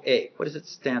 DOA. What does it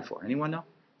stand for? Anyone know?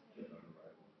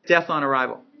 Death on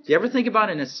arrival. Do you ever think about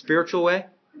it in a spiritual way?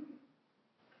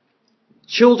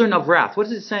 Children of wrath. What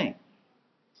is it saying?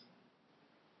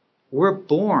 We're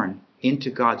born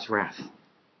into God's wrath.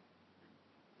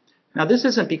 Now, this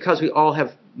isn't because we all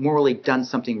have morally done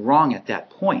something wrong at that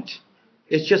point.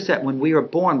 It's just that when we are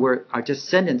born, we're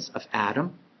descendants of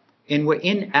Adam. And we're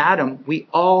in Adam, we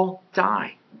all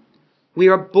die. We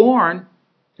are born,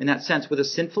 in that sense, with a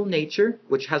sinful nature,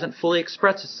 which hasn't fully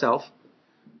expressed itself,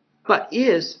 but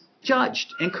is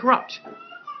judged and corrupt.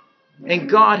 And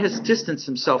God has distanced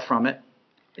himself from it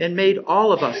and made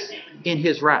all of us in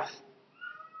his wrath.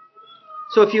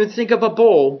 So if you think of a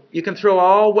bowl, you can throw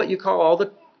all what you call all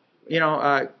the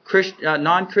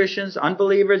non-Christians,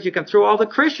 unbelievers. You can throw all the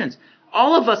Christians.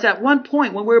 All of us at one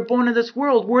point when we were born in this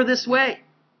world were this way.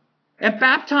 And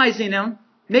baptizing them,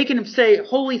 making them say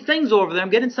holy things over them,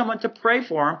 getting someone to pray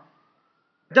for them,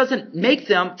 doesn't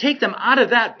take them out of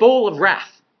that bowl of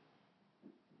wrath.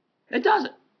 It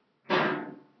doesn't.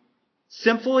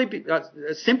 Simply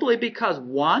because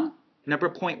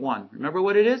point one. Remember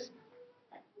what it is?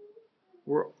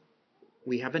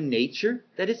 We have a nature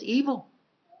that is evil.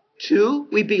 2,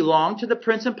 we belong to the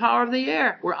prince and power of the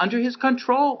air. We're under his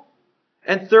control.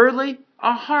 And thirdly,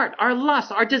 our heart, our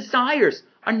lusts, our desires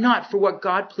are not for what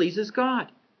God pleases God.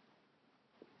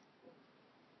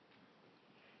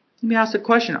 Let me ask the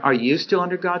question, are you still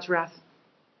under God's wrath?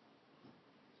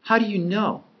 How do you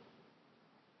know?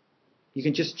 You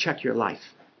can just check your life.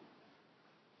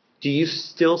 Do you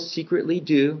still secretly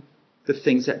do the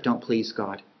things that don't please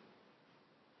God?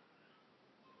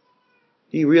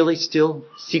 Do you really still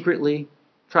secretly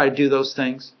try to do those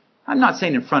things? I'm not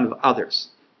saying in front of others.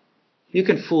 You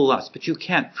can fool us, but you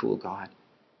can't fool God.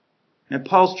 And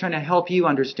Paul's trying to help you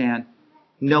understand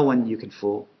no one you can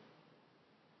fool.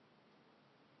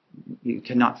 You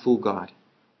cannot fool God.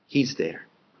 He's there.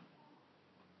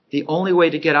 The only way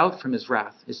to get out from his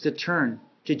wrath is to turn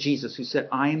to Jesus, who said,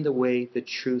 I am the way, the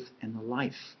truth, and the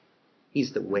life.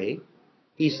 He's the way.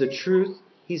 He's the truth.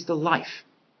 He's the life.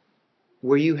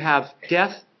 Where you have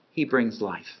death, he brings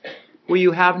life. Where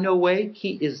you have no way,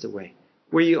 he is the way.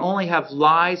 Where you only have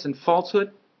lies and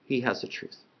falsehood, he has the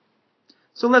truth.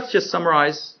 So let's just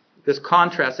summarize this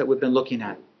contrast that we've been looking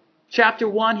at. Chapter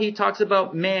 1, he talks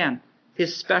about man,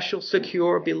 his special,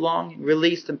 secure, belonging,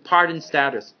 released, and pardoned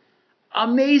status.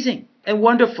 Amazing and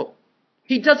wonderful.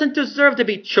 He doesn't deserve to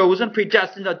be chosen,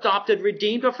 predestined, adopted,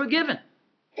 redeemed, or forgiven.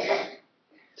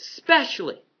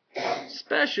 Especially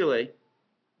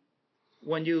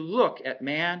when you look at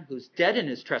man who's dead in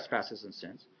his trespasses and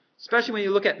sins, especially when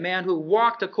you look at man who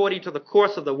walked according to the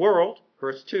course of the world,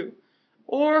 verse 2,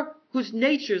 or whose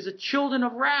nature is the children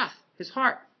of wrath, his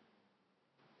heart.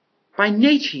 By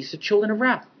nature, he's the children of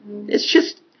wrath. It's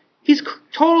just, he's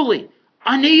totally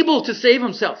unable to save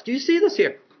himself. Do you see this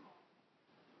here?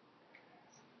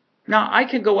 Now, I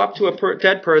can go up to a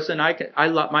dead person,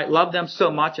 might love them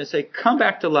so much and say, come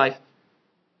back to life.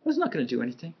 That's not going to do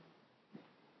anything.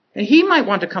 And he might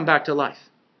want to come back to life.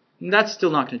 And that's still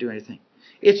not going to do anything.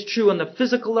 It's true on the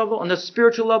physical level, on the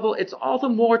spiritual level. It's all the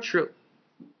more true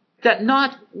that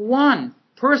not one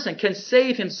person can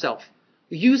save himself,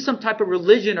 use some type of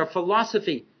religion or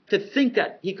philosophy to think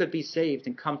that he could be saved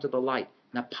and come to the light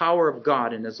and the power of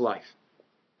God in his life.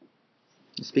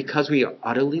 It's because we are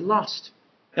utterly lost.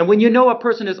 And when you know a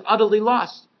person is utterly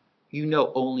lost, you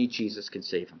know only Jesus can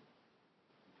save him.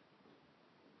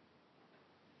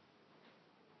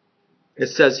 It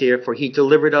says here, for he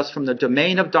delivered us from the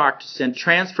domain of darkness and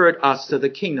transferred us to the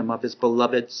kingdom of his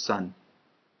beloved Son.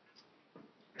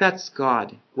 That's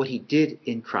God, what he did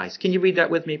in Christ. Can you read that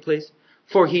with me, please?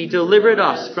 For he delivered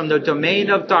us from the domain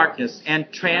of darkness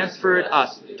and transferred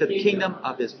us to the kingdom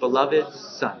of his beloved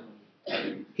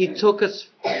Son. He took us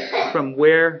from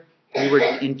where we were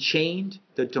enchained,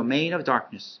 the domain of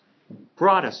darkness,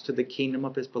 brought us to the kingdom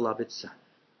of his beloved Son.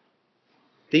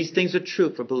 These things are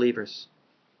true for believers.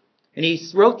 And he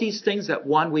wrote these things that,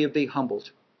 one, we would be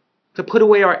humbled, to put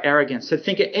away our arrogance, to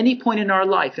think at any point in our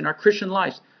life, in our Christian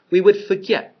lives, we would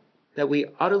forget that we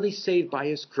are utterly saved by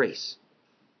his grace,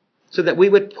 so that we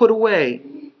would put away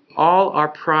all our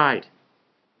pride.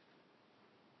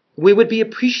 We would be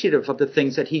appreciative of the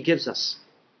things that he gives us,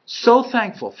 so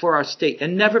thankful for our state,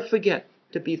 and never forget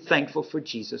to be thankful for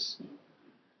Jesus.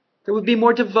 That we'd be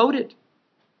more devoted,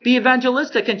 be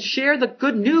evangelistic, and share the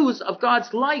good news of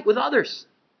God's light with others.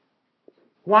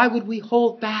 Why would we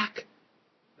hold back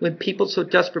when people so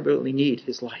desperately need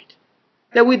his light?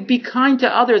 That we'd be kind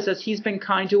to others as he's been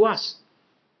kind to us.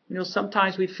 You know,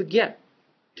 sometimes we forget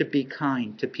to be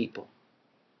kind to people.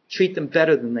 Treat them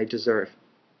better than they deserve.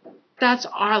 That's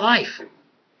our life.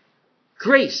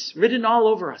 Grace written all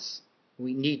over us.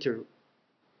 We need to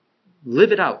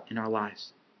live it out in our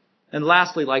lives. And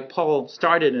lastly, like Paul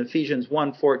started in Ephesians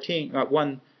 1,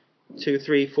 2,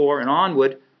 3, 4, and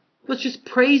onward, was just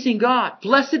praising God.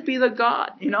 Blessed be the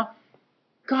God,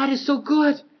 God is so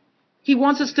good. He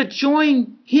wants us to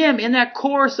join him in that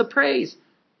chorus of praise,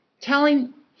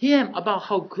 telling him about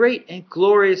how great and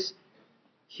glorious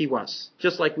he was,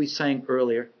 just like we sang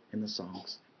earlier in the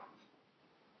songs.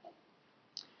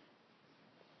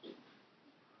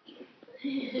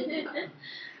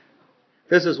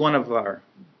 This is one of our,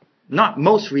 not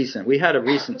most recent, we had a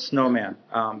recent snowman,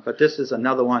 but this is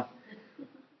another one.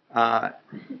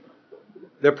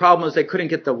 Their problem was they couldn't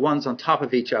get the ones on top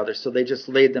of each other, so they just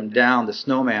laid them down, the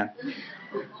snowman,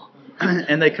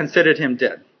 and they considered him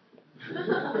dead.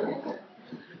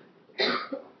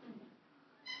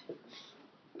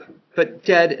 But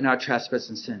dead in our trespasses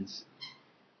and sins.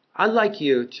 I'd like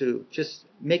you to just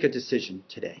make a decision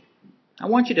today. I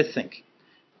want you to think.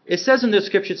 It says in the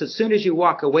scriptures, as soon as you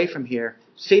walk away from here,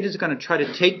 Satan's going to try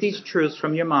to take these truths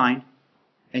from your mind,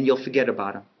 and you'll forget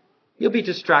about them. You'll be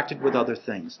distracted with other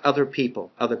things, other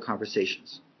people, other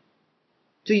conversations.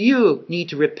 Do you need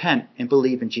to repent and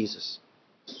believe in Jesus?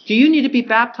 Do you need to be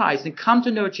baptized and come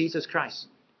to know Jesus Christ?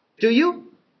 Do you?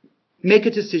 Make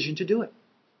a decision to do it.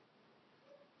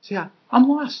 Say, yeah, I'm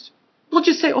lost. Well,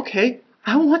 just say, okay,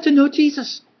 I want to know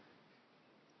Jesus.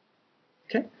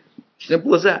 Okay?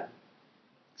 Simple as that.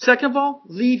 Second of all,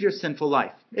 leave your sinful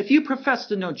life. If you profess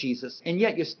to know Jesus and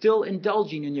yet you're still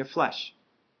indulging in your flesh,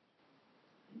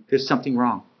 there's something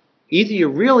wrong. Either you're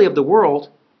really of the world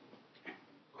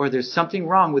or there's something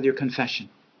wrong with your confession.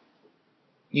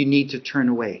 You need to turn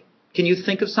away. Can you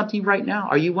think of something right now?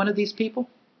 Are you one of these people?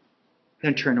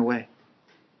 Then turn away.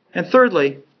 And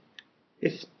thirdly,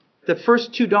 if the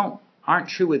first two aren't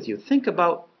true with you, think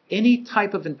about any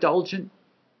type of indulgent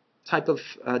type of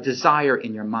desire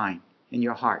in your mind, in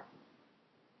your heart.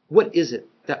 What is it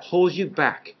that holds you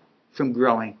back from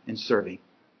growing and serving?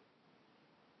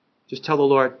 Just tell the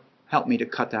Lord, help me to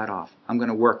cut that off. I'm going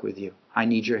to work with you. I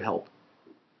need your help.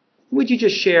 Would you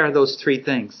just share those three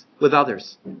things with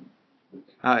others?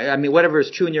 Whatever is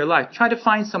true in your life. Try to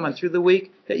find someone through the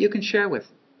week that you can share with.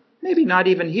 Maybe not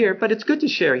even here, but it's good to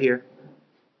share here.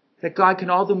 That God can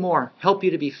all the more help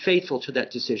you to be faithful to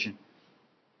that decision.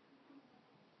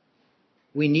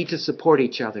 We need to support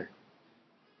each other.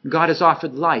 God has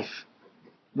offered life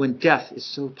when death is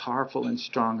so powerful and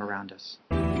strong around us.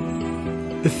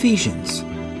 Ephesians,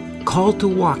 called to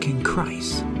walk in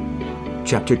Christ.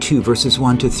 Chapter 2, verses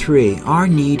 1 to 3, Our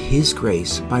Need, His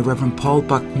Grace, by Reverend Paul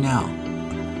Bucknell.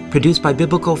 Produced by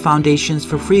Biblical Foundations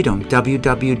for Freedom,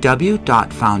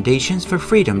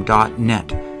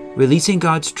 www.foundationsforfreedom.net. Releasing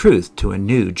God's truth to a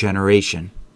new generation.